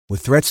With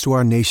threats to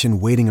our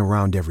nation waiting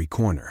around every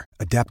corner,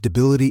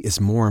 adaptability is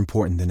more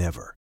important than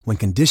ever. When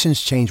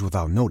conditions change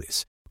without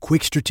notice,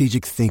 quick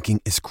strategic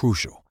thinking is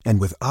crucial.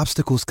 And with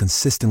obstacles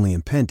consistently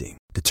impending,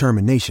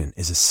 determination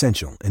is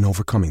essential in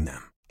overcoming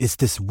them. It's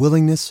this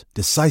willingness,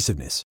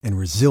 decisiveness, and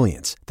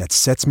resilience that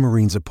sets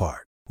Marines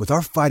apart. With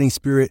our fighting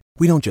spirit,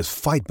 we don't just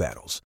fight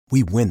battles,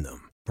 we win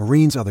them.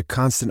 Marines are the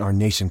constant our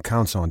nation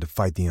counts on to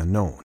fight the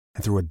unknown.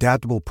 And through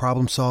adaptable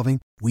problem solving,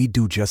 we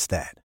do just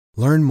that.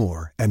 Learn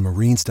more at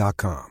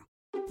marines.com.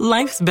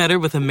 Life's better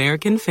with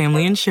American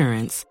Family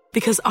Insurance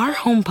because our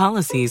home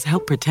policies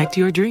help protect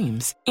your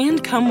dreams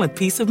and come with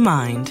peace of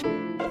mind.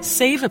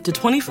 Save up to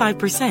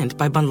 25%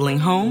 by bundling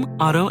home,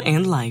 auto,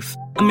 and life.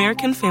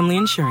 American Family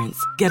Insurance.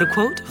 Get a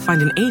quote,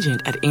 find an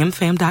agent at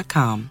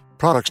amfam.com.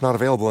 Products not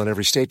available in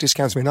every state.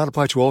 Discounts may not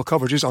apply to all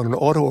coverages on an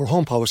auto or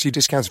home policy.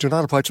 Discounts do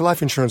not apply to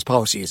life insurance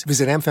policies.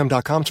 Visit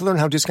amfam.com to learn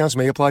how discounts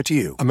may apply to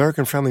you.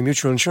 American Family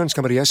Mutual Insurance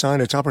Company SI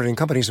and its operating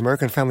companies,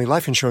 American Family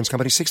Life Insurance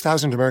Company,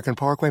 6000 American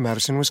Parkway,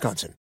 Madison,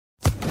 Wisconsin.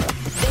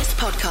 This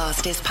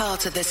podcast is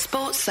part of the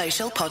Sports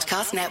Social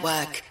Podcast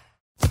Network.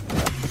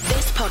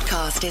 This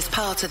podcast is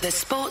part of the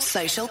Sports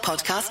Social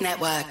Podcast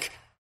Network.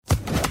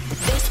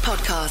 This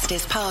podcast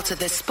is part of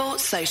the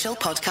Sports Social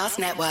Podcast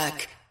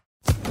Network.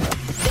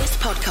 This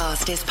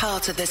podcast is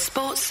part of the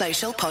Sports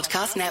Social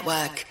Podcast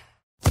Network.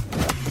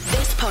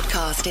 This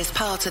podcast is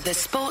part of the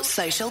Sports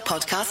Social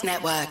Podcast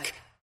Network.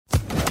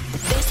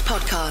 This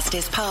podcast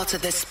is part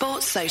of the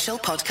Sports Social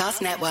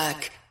Podcast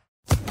Network.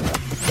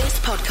 This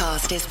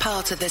podcast is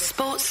part of the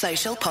Sports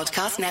Social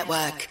Podcast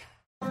Network.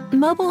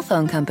 Mobile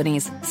phone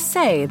companies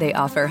say they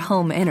offer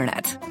home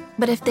internet.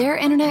 But if their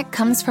internet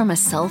comes from a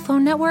cell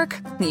phone network,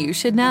 you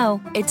should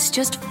know. It's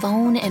just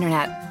phone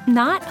internet,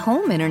 not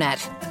home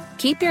internet.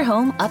 Keep your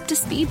home up to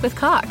speed with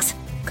Cox.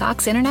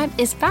 Cox Internet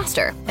is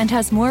faster and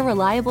has more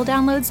reliable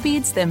download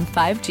speeds than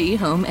 5G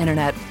home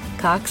internet.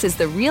 Cox is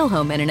the real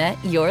home internet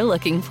you're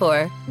looking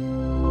for.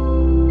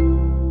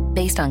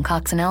 Based on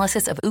Cox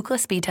analysis of Ookla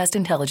speed test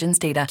intelligence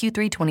data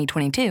Q3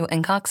 2022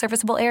 and Cox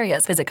serviceable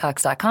areas, visit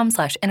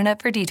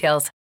cox.com/internet for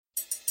details.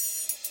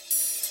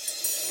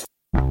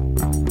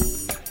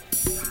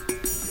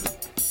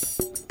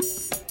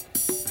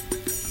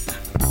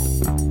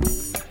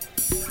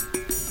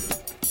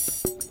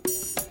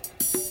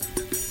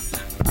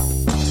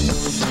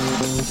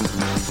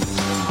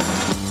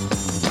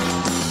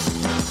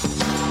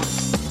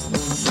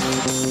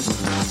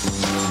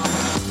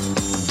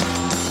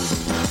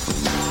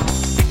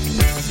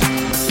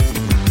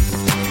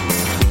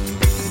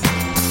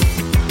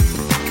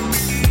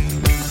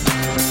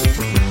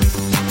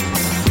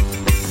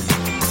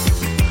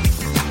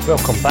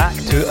 Welcome back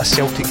to A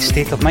Celtic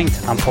State of Mind.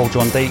 I'm Paul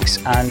John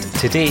Dykes, and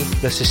today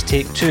this is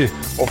take 2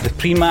 of the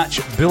pre-match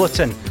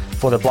bulletin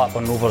for the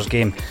Blackburn Rovers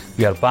game.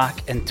 We are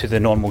back into the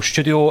normal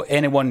studio.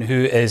 Anyone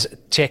who is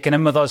checking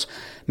in with us,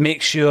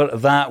 make sure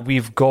that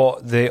we've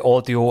got the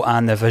audio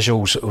and the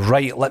visuals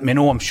right. Let me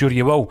know, I'm sure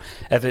you will,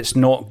 if it's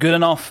not good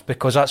enough,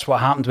 because that's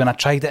what happened when I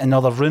tried it in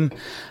another room.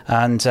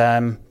 And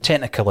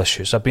technical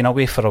issues. I've been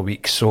away for a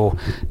week, so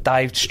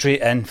dived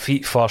straight in,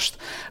 feet first.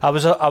 I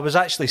was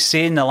actually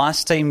saying the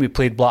last time we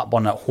played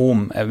Blackburn at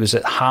home, it was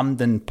at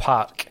Hampden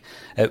Park.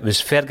 It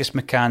was Fergus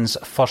McCann's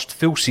first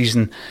full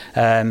season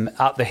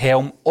at the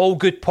helm. All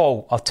good,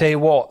 Paul. I'll tell you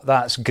what,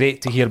 that's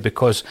great to hear,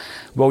 because,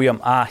 William,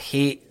 I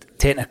hate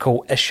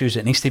technical issues.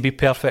 It needs to be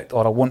perfect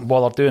or I won't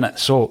bother doing it.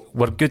 So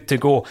we're good to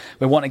go.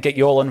 We want to get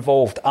you all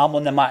involved. I'm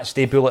on the match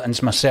day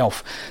bulletins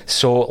myself.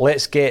 So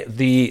let's get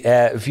the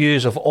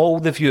views of all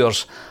the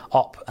viewers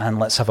up and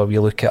let's have a wee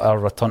look at our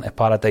return to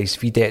paradise.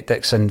 Vidette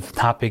Dixon,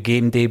 happy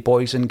game day,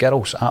 boys and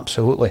girls.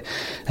 Absolutely.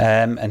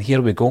 And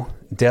here we go.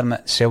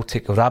 Dermot,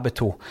 Celtic,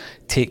 Rabbitoh,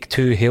 take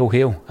 2, hail,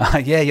 hail.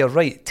 Yeah, you're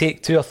right,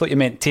 take 2. I thought you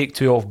meant take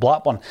 2 of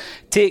Blackburn.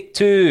 Take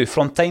 2.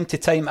 From time to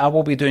time, I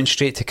will be doing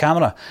straight to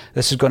camera.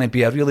 This is going to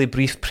be a really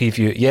brief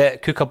preview. Yeah,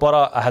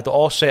 Kookaburra, I had it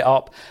all set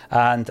up,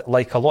 and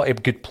like a lot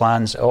of good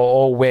plans, it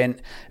all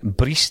went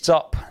breasts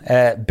up,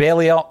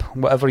 belly up,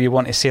 whatever you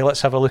want to say.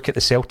 Let's have a look at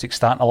the Celtic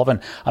starting 11.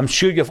 I'm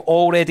sure you've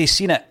already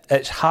seen it.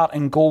 It's heart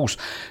and goals.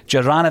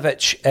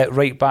 Juranovic at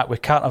right back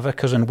with Carter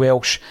Vickers and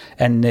Welsh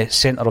in the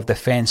centre of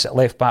defence. At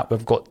left back,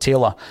 we've got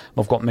Taylor,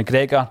 we've got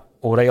McGregor,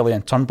 O'Reilly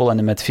and Turnbull in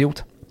the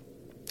midfield.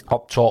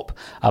 Up top,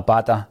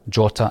 Abada,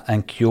 Jota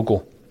and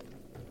Kyogo.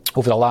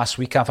 Over the last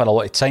week, I've had a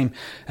lot of time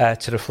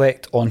to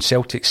reflect on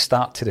Celtic's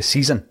start to the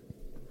season.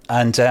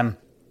 And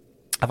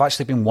I've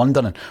actually been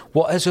wondering,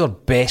 what is our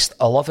best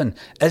 11?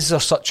 Is there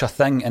such a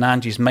thing in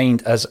Ange's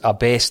mind as a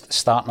best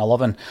starting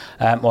 11?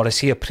 Or is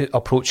he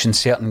approaching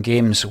certain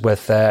games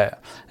with the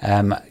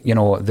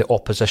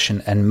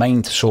opposition in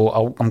mind?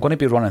 So I'm going to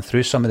be running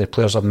through some of the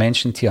players I've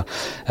mentioned here.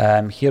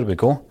 Here we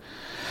go.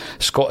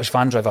 Scottish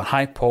van driver,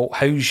 hi Paul,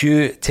 how's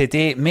you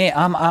today? Mate,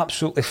 I'm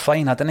absolutely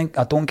fine. I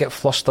don't get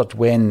flustered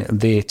when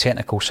the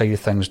technical side of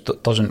things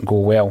doesn't go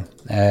well.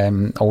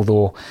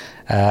 Although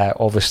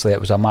Obviously, it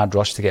was a mad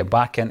rush to get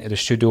back into the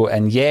studio.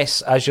 And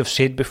yes, as you've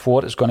said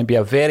before, it's going to be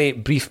a very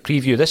brief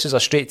preview. This is a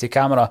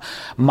straight-to-camera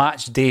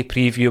match day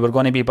preview. We're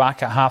going to be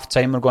back at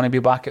half-time. We're going to be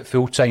back at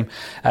full-time.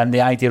 And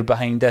the idea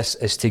behind this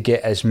is to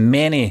get as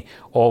many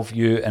of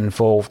you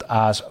involved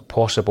as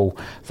possible.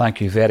 Thank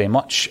you very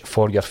much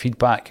for your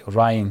feedback.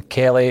 Ryan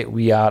Kelly,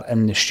 we are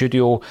in the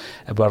studio.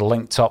 We're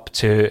linked up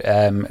to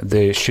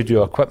the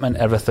studio equipment.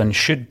 Everything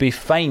should be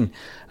fine.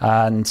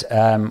 And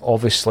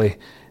obviously,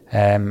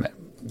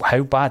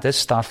 how bad is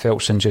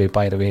Starfelt's injury,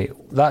 by the way?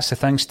 That's the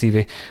thing,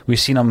 Stevie. We've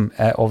seen him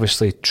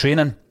obviously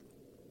training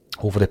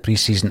over the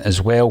pre-season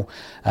as well,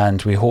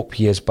 and we hope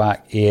he is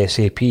back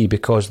ASAP,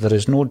 because there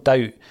is no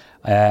doubt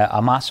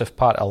a massive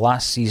part of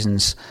last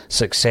season's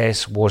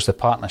success was the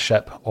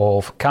partnership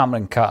of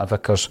Cameron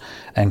Carter-Vickers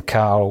and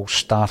Carl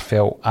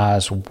Starfelt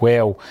as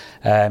well.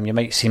 You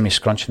might see me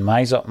scrunching my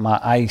eyes up. My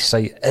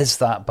eyesight is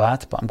that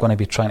bad, but I'm going to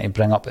be trying to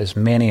bring up as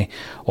many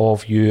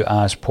of you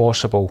as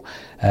possible.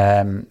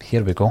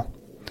 Here we go.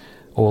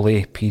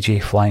 Ole,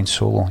 PJ flying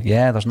solo.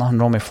 Yeah, there's nothing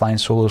wrong with flying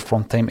solos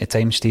from time to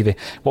time, Stevie.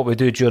 What we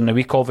do during the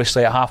week,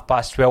 obviously at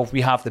 12:30, we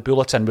have the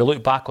Bulletin. We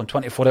look back on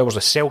 24 hours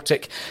of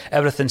Celtic,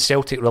 everything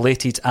Celtic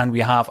related, and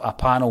we have a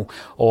panel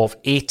of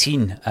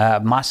 18,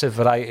 massive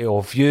variety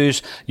of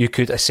views. You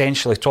could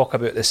essentially talk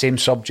about the same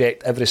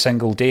subject every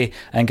single day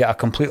and get a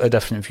completely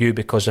different view,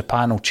 because the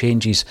panel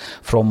changes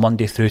from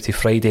Monday through to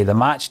Friday. The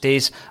match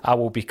days I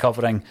will be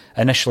covering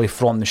initially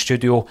from the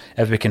studio.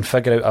 If we can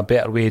figure out a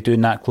better way of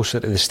doing that closer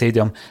to the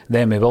stadium,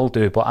 then we will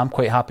do. But I'm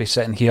quite happy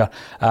sitting here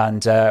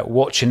and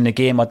watching the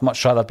game. I'd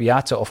much rather be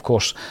at it, of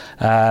course,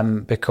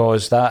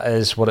 because that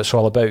is what it's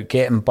all about,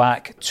 getting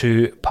back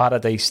to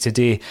paradise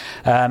today.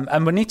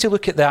 And we need to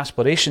look at the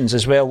aspirations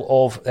as well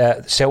of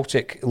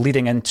Celtic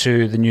leading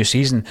into the new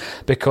season,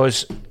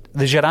 because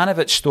the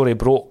Juranovic story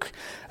broke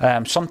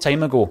some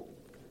time ago.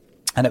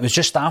 And it was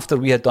just after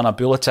we had done a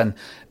bulletin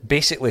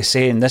basically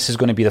saying this is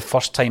going to be the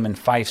first time in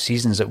 5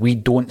 seasons that we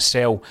don't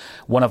sell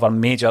one of our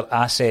major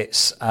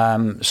assets.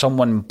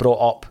 Someone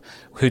brought up,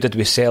 who did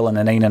we sell in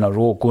the 9 in a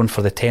row, going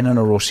for the 10 in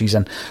a row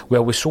season?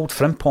 Well, we sold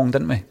Frimpong,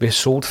 didn't we? We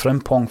sold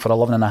Frimpong for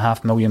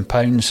 £11.5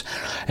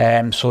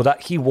 million. So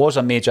that he was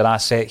a major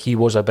asset. He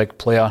was a big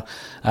player.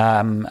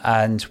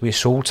 And we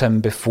sold him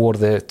before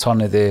the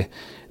turn of the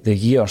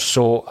year.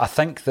 So I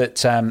think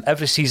that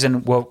every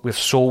season we've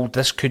sold,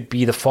 this could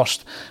be the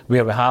first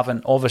where we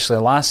haven't. Obviously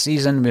last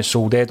season we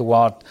sold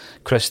Edouard,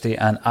 Christie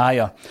and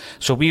Ayer.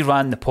 So we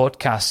ran the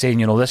podcast saying,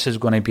 this is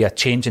going to be a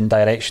change in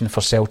direction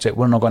for Celtic.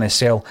 We're not going to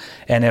sell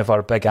any of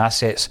our big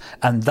assets.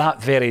 And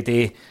that very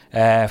day,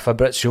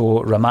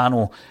 Fabrizio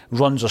Romano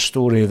runs a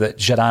story that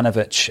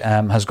Juranovic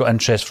has got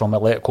interest from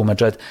Atletico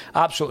Madrid.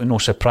 Absolutely no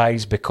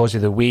surprise, because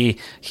of the way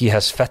he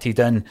has fitted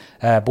in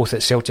both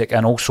at Celtic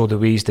and also the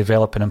way he's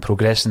developing and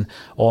progressing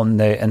on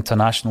the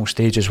international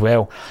stage as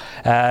well.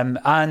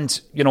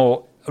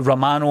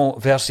 Romano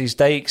versus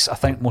Dykes, I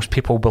think most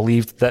people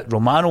believed that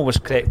Romano was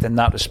correct in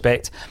that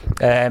respect.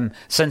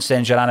 Since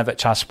then,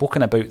 Juranovic has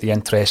spoken about the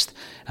interest.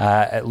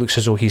 It looks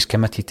as though he's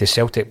committed to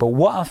Celtic. But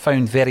what I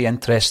found very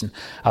interesting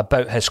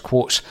about his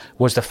quotes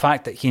was the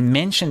fact that he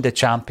mentioned the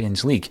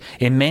Champions League.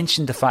 He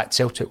mentioned the fact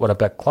Celtic were a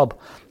big club.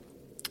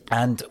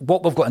 And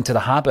what we've got into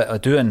the habit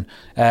of doing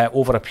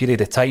over a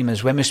period of time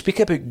is when we speak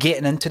about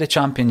getting into the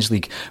Champions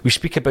League, we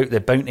speak about the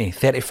bounty,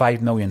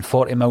 35 million,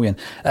 40 million.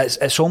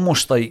 It's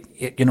almost like,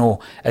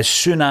 as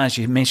soon as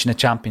you mention the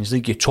Champions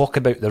League, you talk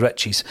about the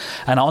riches.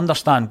 And I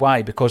understand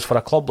why, because for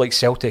a club like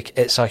Celtic,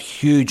 it's a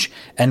huge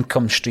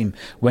income stream.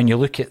 When you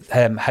look at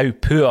how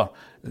poor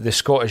the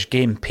Scottish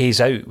game pays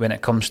out when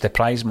it comes to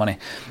prize money.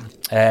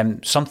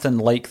 Something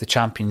like the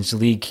Champions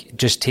League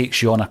just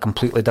takes you on a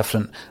completely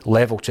different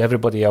level to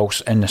everybody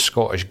else in the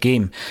Scottish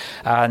game.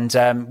 And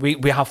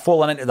we have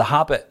fallen into the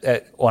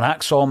habit on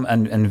Axom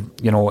and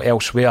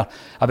elsewhere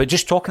about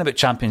just talking about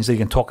Champions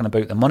League and talking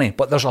about the money.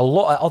 But there's a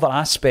lot of other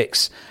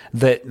aspects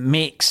that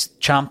makes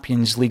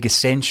Champions League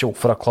essential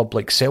for a club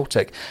like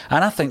Celtic.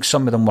 And I think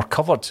some of them were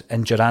covered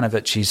in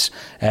Juranovic's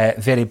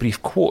very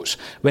brief quotes.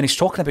 When he's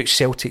talking about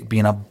Celtic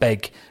being a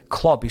big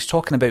club, he's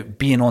talking about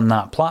being on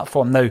that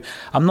platform. Now,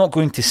 I'm not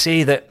going to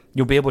say that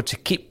you'll be able to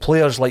keep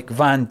players like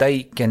Van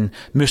Dijk and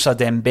Moussa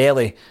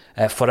Dembele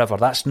forever.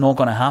 That's not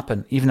going to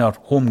happen. Even our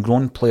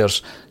homegrown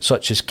players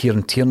such as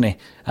Kieran Tierney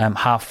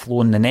have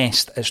flown the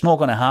nest. It's not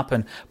going to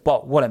happen.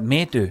 But what it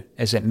may do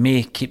is it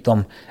may keep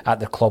them at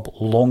the club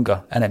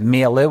longer, and it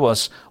may allow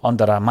us,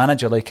 under a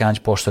manager like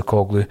Ange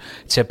Postecoglou,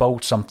 to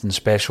build something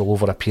special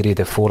over a period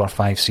of 4 or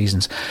 5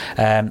 seasons.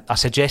 I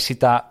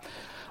suggested that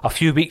a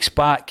few weeks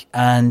back,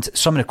 and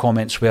some of the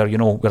comments were,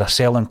 we're a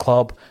selling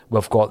club.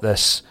 We've got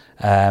this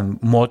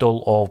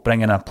model of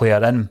bringing a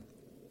player in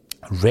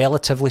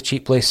relatively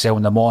cheaply,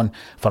 selling them on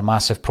for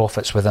massive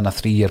profits within a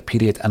 3-year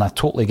period, and I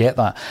totally get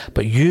that.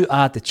 But you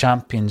add the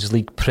Champions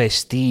League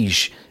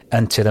prestige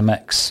into the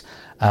mix,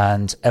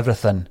 and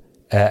everything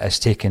is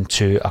taken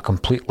to a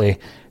completely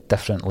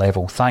different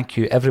level. Thank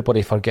you,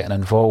 everybody, for getting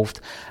involved.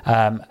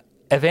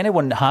 if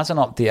anyone has an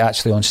update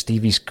actually on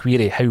Stevie's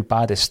query, how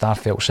bad is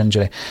Starfelt's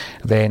injury,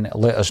 then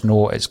let us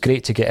know. It's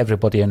great to get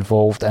everybody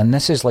involved, and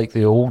this is like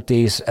the old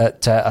days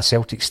at A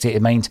Celtic State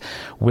of Mind,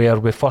 where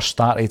we first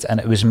started and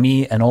it was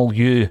me and all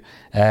you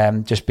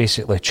just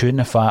basically chewing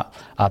the fat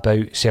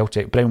about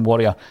Celtic. Brown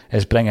Warrior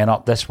is bringing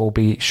up this will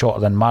be shorter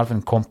than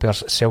Marvin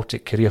Comper's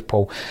Celtic career,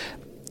 Paul.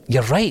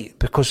 You're right,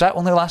 because that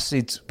only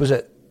lasted, was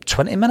it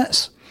 20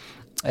 minutes?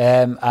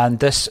 And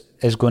this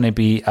is going to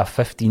be a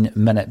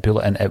 15-minute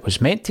bulletin. It was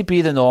meant to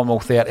be the normal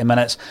 30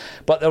 minutes,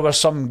 but there were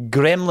some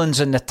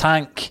gremlins in the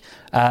tank,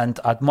 and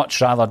I'd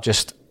much rather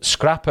just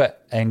scrap it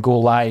and go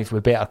live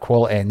with better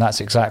quality, and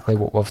that's exactly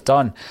what we've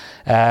done.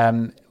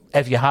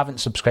 If you haven't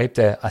subscribed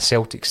to A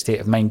Celtic State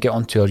of Mind, get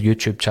onto our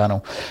YouTube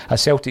channel. A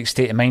Celtic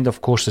State of Mind,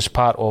 of course, is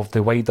part of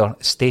the wider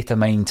State of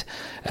Mind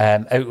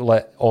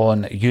outlet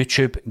on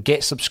YouTube.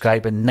 Get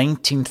subscribing.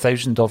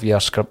 19,000 of you are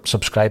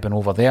subscribing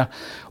over there.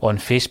 On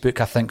Facebook,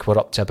 I think we're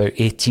up to about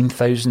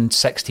 18,000,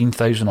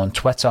 16,000 on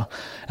Twitter.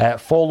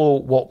 Follow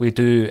what we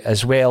do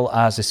as well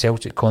as the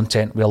Celtic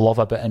content. We love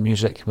a bit of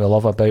music. We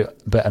love a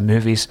bit of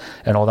movies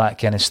and all that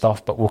kind of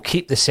stuff. But we'll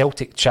keep the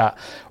Celtic chat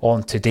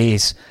on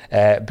today's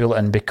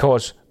bulletin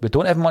because we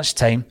don't have much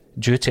time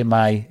due to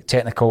my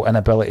technical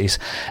inabilities.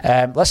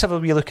 Let's have a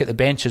wee look at the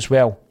bench as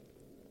well.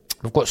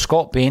 We've got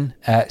Scott Bain,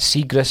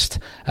 Siegrist.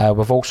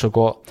 We've also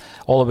got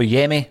Oliver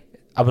Yemi.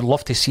 I would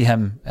love to see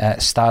him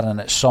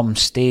starring at some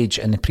stage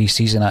in the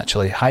pre-season,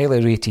 actually.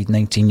 Highly rated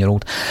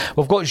 19-year-old.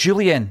 We've got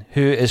Julian,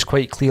 who is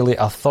quite clearly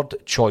a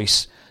third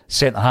choice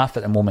centre-half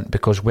at the moment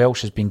because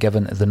Welsh has been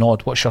given the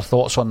nod. What's your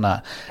thoughts on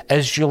that?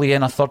 Is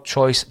Julian a third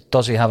choice?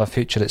 Does he have a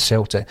future at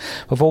Celtic?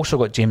 We've also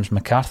got James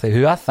McCarthy,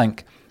 who I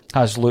think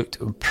has looked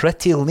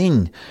pretty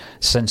lean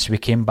since we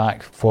came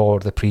back for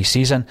the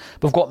pre-season.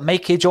 We've got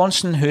Mikey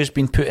Johnson, who's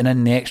been putting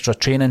in the extra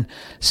training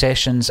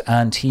sessions,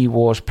 and he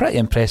was pretty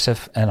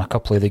impressive in a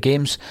couple of the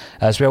games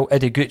as well.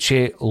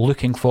 Ideguchi,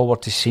 looking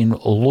forward to seeing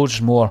loads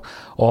more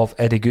of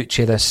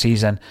Ideguchi this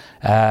season.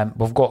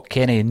 We've got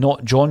Kenny,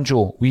 not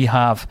Jonjo. We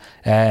have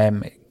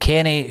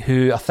Kenny,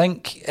 who I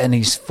think in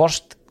his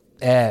first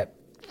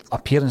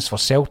appearance for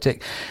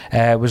Celtic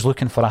was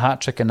looking for a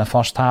hat-trick in the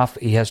first half.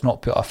 He has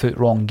not put a foot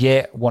wrong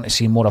yet. Want to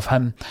see more of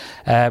him.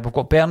 We've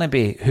got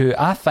Bernabe, who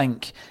I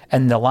think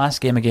in the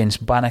last game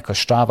against Banik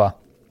Ostrava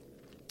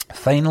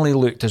finally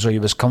looked as though he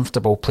was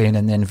comfortable playing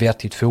in the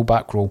inverted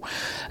fullback role.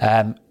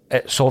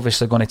 It's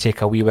obviously going to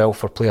take a wee while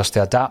for players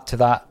to adapt to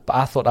that, but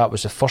I thought that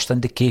was the first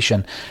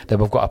indication that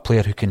we've got a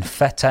player who can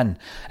fit in.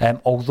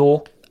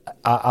 Although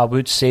I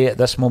would say at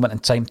this moment in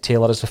time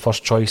Taylor is the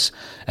first choice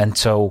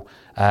until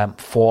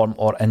form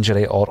or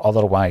injury or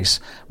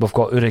otherwise. We've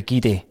got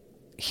Urhoghide.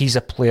 He's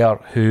a player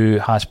who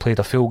has played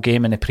a full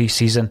game in the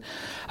pre-season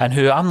and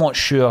who I'm not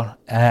sure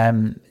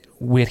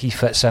where he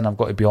fits in, I've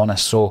got to be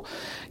honest. So,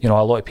 you know,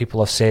 a lot of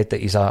people have said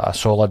that he's a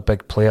solid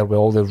big player with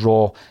all the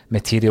raw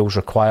materials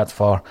required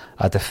for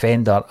a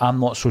defender. I'm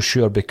not so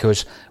sure,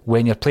 because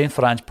when you're playing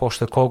for Ange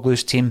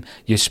Postecoglou's team,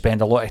 you spend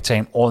a lot of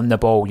time on the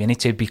ball. You need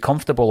to be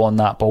comfortable on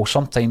that ball,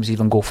 sometimes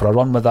even go for a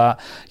run with that.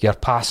 Your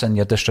passing,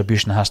 your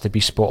distribution has to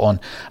be spot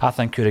on. I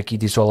think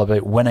Urhoghide is all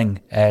about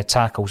winning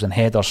tackles and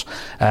headers,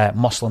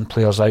 muscling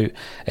players out,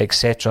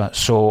 etc.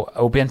 So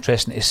it'll be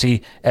interesting to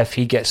see if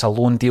he gets a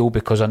loan deal,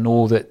 because I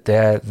know that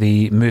the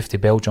move to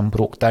Belgium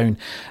broke down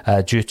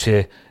due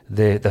to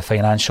the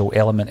financial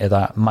element of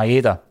that.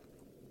 Maeda,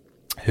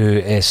 who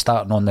is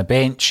starting on the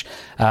bench.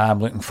 I'm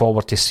looking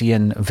forward to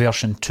seeing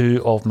version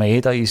 2 of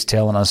Maeda. He's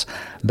telling us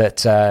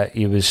that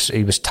he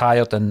was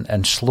tired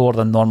and slower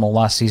than normal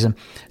last season.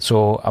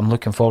 So I'm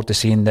looking forward to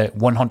seeing the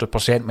 100%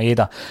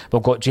 Maeda.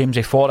 We've got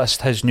Jamesy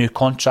Forrest, his new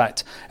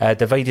contract.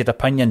 Divided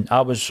opinion.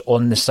 I was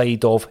on the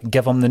side of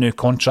give him the new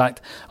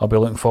contract. I'll be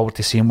looking forward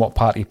to seeing what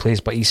part he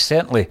plays, but he's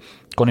certainly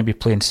going to be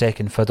playing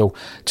second fiddle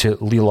to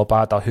Lee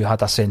Lobada, who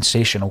had a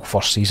sensational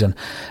first season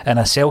in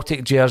a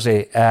Celtic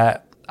jersey.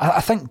 I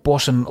think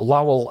Bosun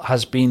Lowell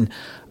has been,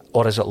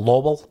 or is it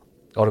Lowell?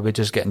 Or are we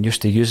just getting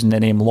used to using the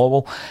name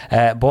Lowell?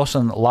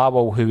 Bosun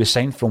Lowell, who was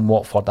signed from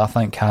Watford, I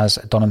think has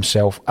done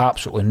himself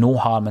absolutely no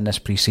harm in this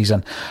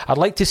pre-season. I'd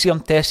like to see him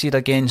tested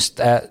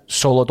against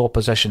solid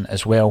opposition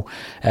as well.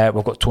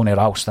 We've got Tony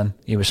Ralston.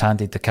 He was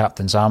handed the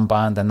captain's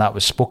armband, and that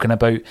was spoken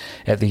about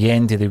at the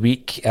end of the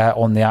week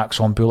on the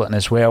Axon Bulletin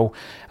as well.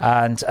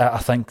 And I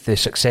think the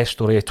success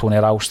story of Tony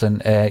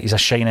Ralston is a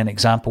shining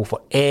example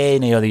for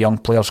any of the young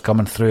players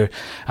coming through.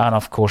 And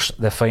of course,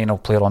 the final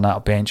player on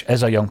that bench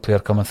is a young player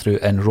coming through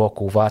in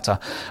Rocco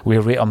Vata. We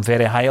rate him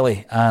very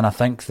highly, and I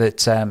think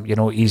that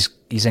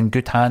he's in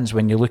good hands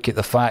when you look at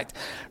the fact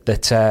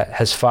that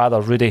his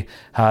father Rudy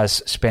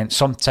has spent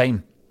some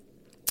time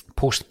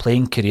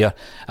post-playing career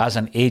as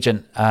an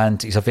agent,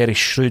 and he's a very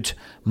shrewd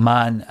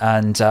man,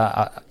 and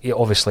he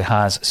obviously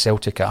has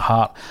Celtic at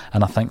heart,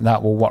 and I think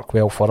that will work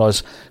well for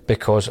us,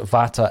 because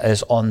Vata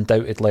is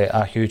undoubtedly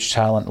a huge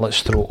talent.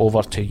 Let's throw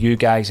over to you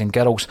guys and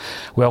girls.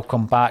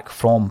 Welcome back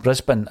from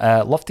Brisbane.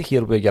 Love to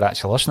hear where you're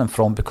actually listening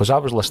from, because I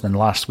was listening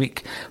last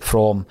week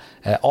from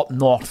up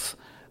north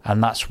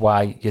and that's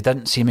why you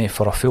didn't see me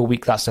for a full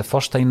week. That's the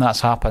first time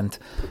that's happened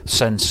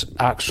since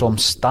AXOM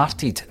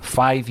started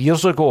 5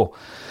 years ago.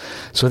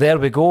 So there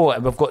we go.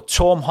 We've got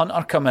Tom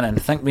Hunter coming in. I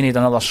think we need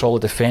another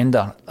solid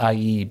defender,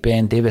 i.e.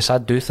 Ben Davies. I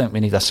do think we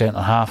need a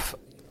centre-half.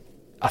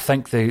 I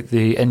think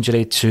the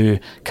injury to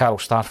Carl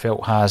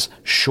Starfelt has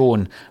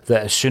shown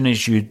that as soon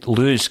as you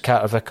lose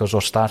Carter Vickers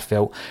or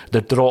Starfelt, the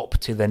drop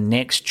to the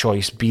next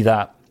choice, be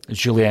that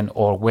Jullien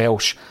or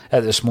Welsh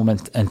at this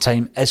moment in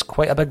time, is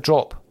quite a big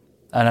drop.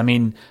 And I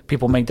mean,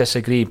 people might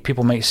disagree.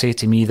 People might say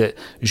to me that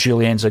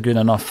Jullien's a good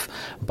enough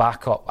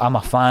backup. I'm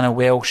a fan of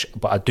Welsh,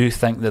 but I do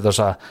think that there's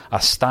a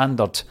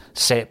standard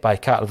set by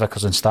Carter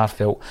Vickers and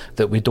Starfelt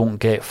that we don't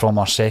get from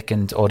our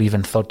second or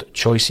even third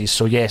choices.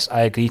 So yes,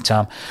 I agree,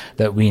 Tam,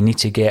 that we need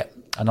to get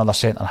another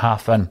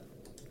centre-half in.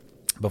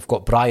 We've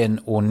got Brian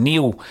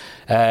O'Neill.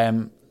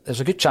 There's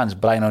a good chance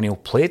Brian O'Neill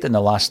played in the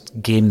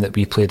last game that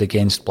we played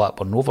against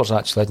Blackburn Rovers,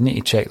 actually. I'd need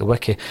to check the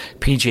wiki.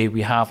 PJ,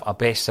 we have a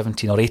best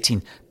 17 or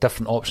 18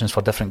 different options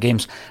for different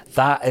games.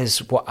 That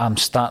is what I'm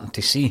starting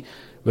to see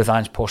with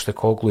Ange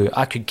Postecoglou.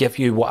 I could give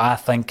you what I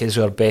think is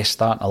our best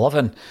starting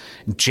 11,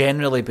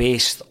 generally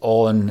based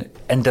on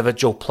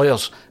individual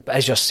players. But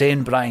as you're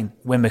saying, Brian,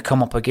 when we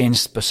come up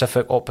against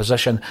specific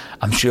opposition,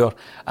 I'm sure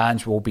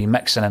Ange will be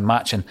mixing and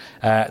matching.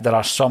 There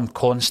are some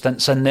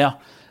constants in there,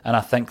 and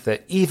I think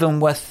that even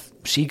with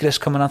Siegrist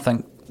coming, I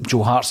think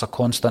Joe Hart's a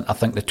constant. I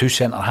think the two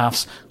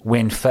centre-halves,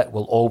 when fit,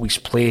 will always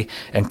play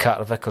in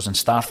Carter Vickers and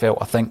Starfelt.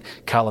 I think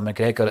Callum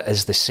McGregor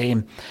is the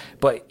same.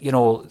 But, you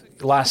know,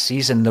 last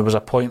season there was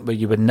a point where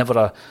you would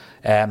never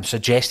have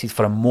suggested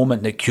for a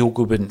moment that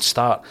Kyogo wouldn't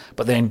start.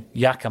 But then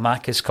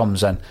Giakoumakis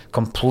comes in,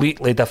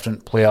 completely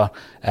different player.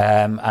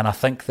 And I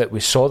think that we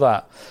saw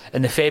that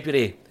in the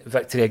February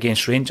victory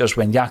against Rangers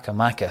when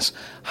Giakoumakis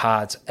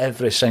had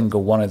every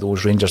single one of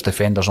those Rangers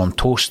defenders on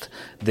toast.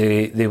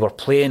 They were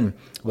playing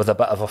with a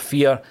bit of a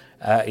fear.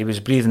 He was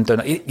breathing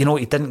down. He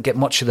didn't get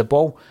much of the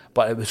ball,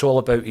 but it was all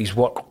about his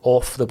work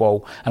off the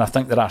ball. And I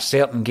think there are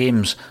certain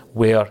games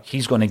where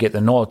he's going to get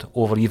the nod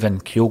over even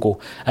Kyogo.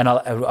 And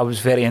I was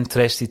very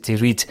interested to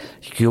read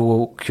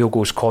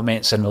Kyogo's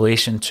comments in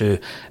relation to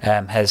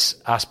his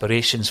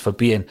aspirations for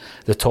being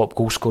the top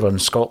goal scorer in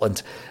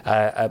Scotland,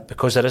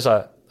 because there is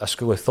a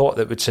school of thought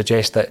that would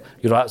suggest that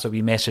that's a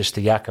wee message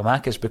to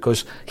Giakoumakis,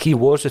 because he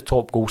was the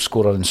top goal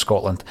scorer in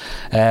Scotland,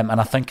 and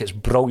I think it's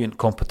brilliant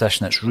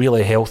competition. It's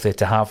really healthy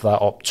to have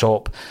that up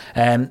top.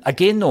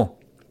 Again though,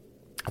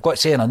 I've got to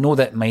say, and I know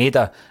that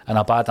Maeda and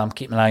Abad, I'm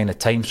keeping an eye on the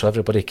time so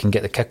everybody can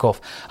get the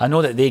kick-off. I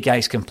know that they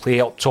guys can play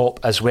up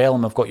top as well,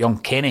 and we've got young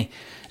Kenny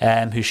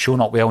who's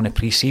shown up well in the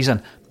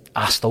pre-season.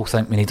 I still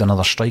think we need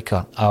another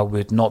striker. I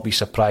would not be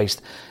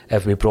surprised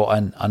if we brought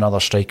in another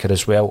striker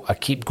as well. I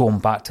keep going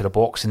back to the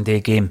Boxing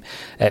Day game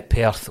at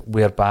Perth,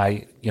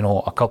 whereby,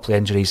 a couple of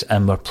injuries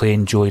and we're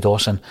playing Joey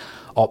Dawson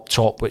up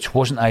top, which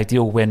wasn't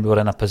ideal when we were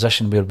in a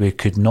position where we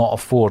could not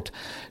afford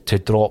to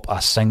drop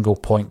a single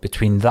point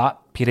between that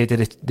period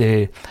of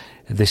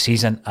the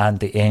season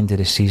and the end of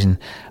the season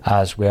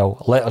as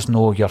well. Let us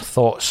know your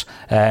thoughts.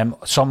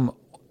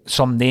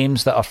 Some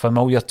names that are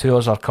familiar to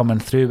us are coming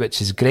through,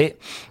 which is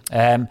great.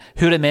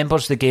 Who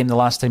remembers the game the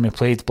last time we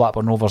played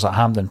Blackburn Rovers at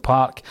Hampden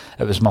Park?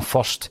 It was my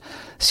first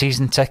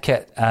season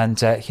ticket, and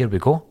here we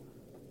go.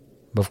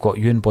 We've got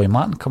you and Boy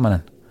Martin coming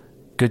in.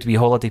 Good wee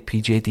holiday,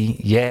 PJD.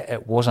 Yeah,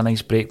 it was a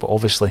nice break, but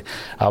obviously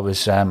I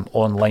was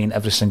online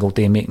every single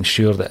day making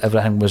sure that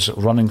everything was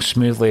running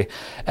smoothly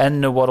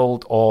in the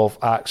world of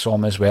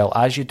AXOM as well.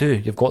 As you do,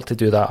 you've got to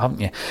do that,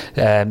 haven't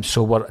you?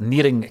 So we're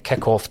nearing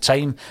kick-off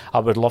time. I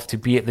would love to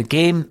be at the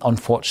game.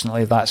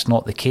 Unfortunately, that's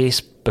not the case,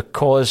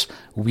 because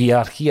we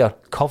are here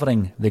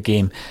covering the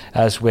game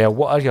as well.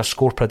 What are your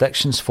score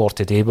predictions for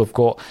today? We've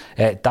got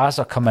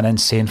Dazza coming in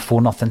saying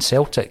 4-0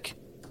 Celtic.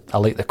 I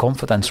like the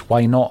confidence.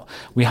 Why not?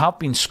 We have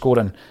been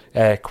scoring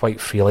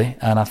quite freely,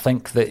 and I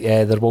think that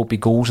there will be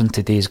goals in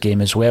today's game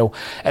as well.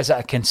 Is it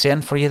a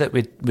concern for you that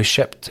we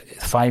shipped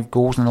 5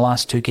 goals in the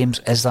last 2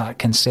 games? Is that a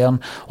concern?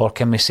 Or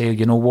can we say,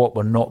 you know what,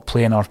 we're not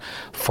playing our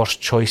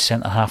first choice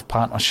centre-half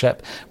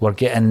partnership. We're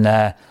getting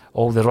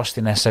all the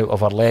rustiness out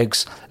of our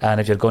legs, and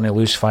if you're going to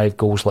lose 5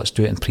 goals, let's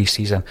do it in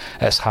pre-season.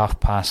 It's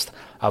past.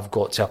 I've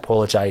got to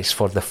apologise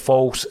for the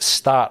false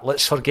start.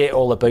 Let's forget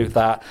all about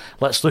that.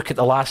 Let's look at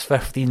the last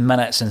 15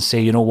 minutes and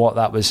say, you know what,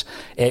 that was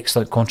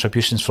excellent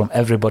contributions from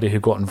everybody who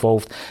got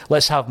involved.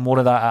 Let's have more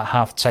of that at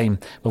half-time.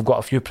 We've got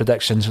a few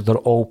predictions. They're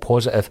all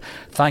positive.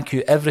 Thank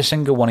you, every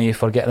single one of you,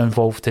 for getting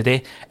involved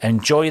today.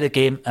 Enjoy the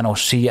game, and I'll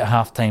see you at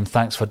half-time.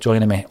 Thanks for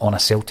joining me on A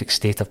Celtic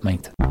State of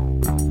Mind.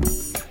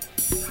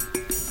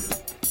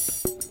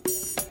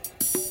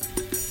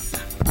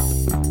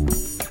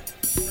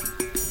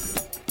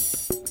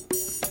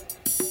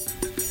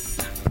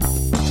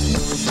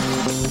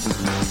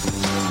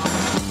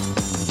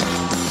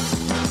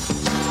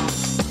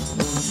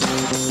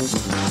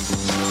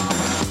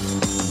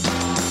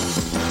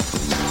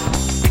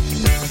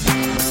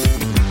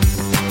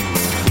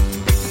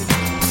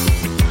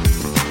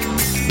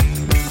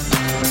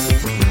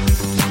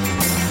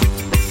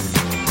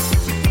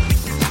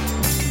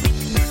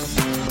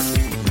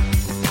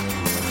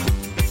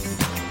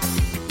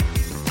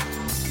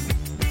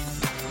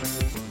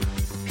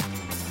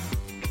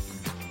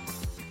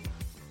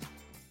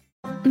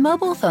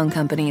 Mobile phone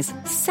companies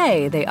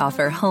say they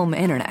offer home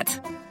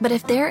internet. But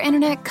if their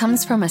internet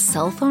comes from a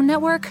cell phone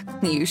network,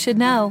 you should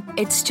know.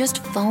 It's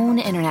just phone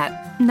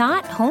internet,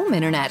 not home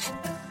internet.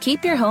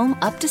 Keep your home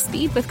up to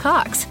speed with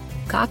Cox.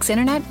 Cox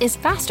internet is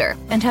faster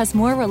and has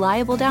more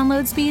reliable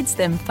download speeds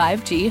than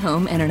 5G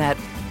home internet.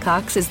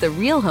 Cox is the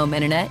real home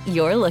internet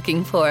you're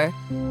looking for.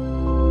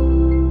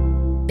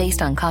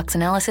 Based on Cox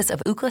analysis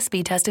of Ookla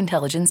speed test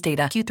intelligence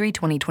data, Q3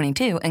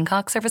 2022, and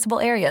Cox serviceable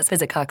areas.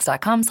 Visit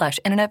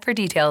cox.com/internet for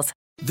details.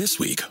 This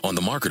week on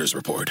The Marketer's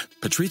Report,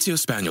 Patrizio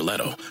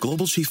Spagnoletto,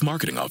 Global Chief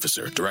Marketing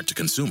Officer,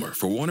 Direct-to-Consumer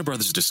for Warner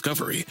Brothers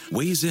Discovery,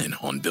 weighs in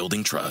on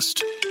building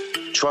trust.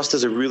 Trust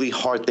is a really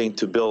hard thing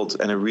to build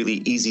and a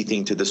really easy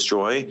thing to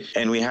destroy,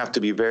 and we have to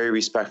be very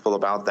respectful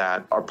about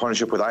that. Our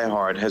partnership with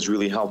iHeart has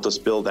really helped us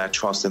build that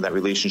trust and that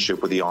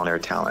relationship with the on-air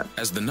talent.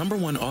 As the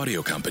 #1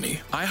 audio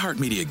company,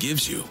 iHeartMedia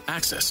gives you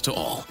access to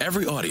all.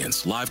 Every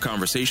audience, live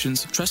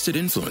conversations, trusted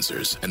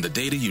influencers, and the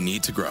data you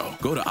need to grow.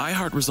 Go to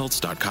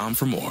iHeartResults.com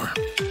for more.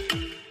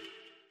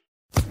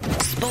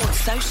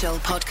 Sports Social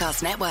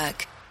Podcast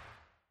Network.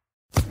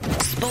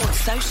 Sports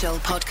Social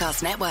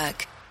Podcast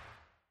Network.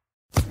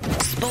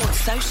 Sports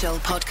Social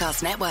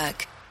Podcast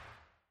Network.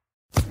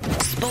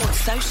 Sports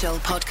Social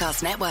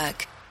Podcast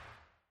Network.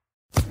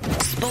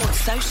 Sports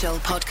Social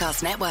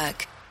Podcast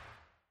Network.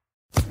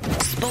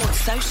 Sports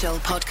Social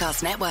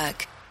Podcast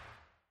Network.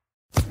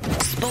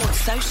 Sports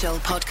Social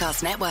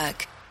Podcast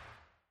Network.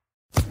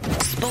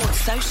 Sports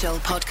Social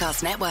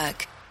Podcast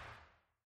Network.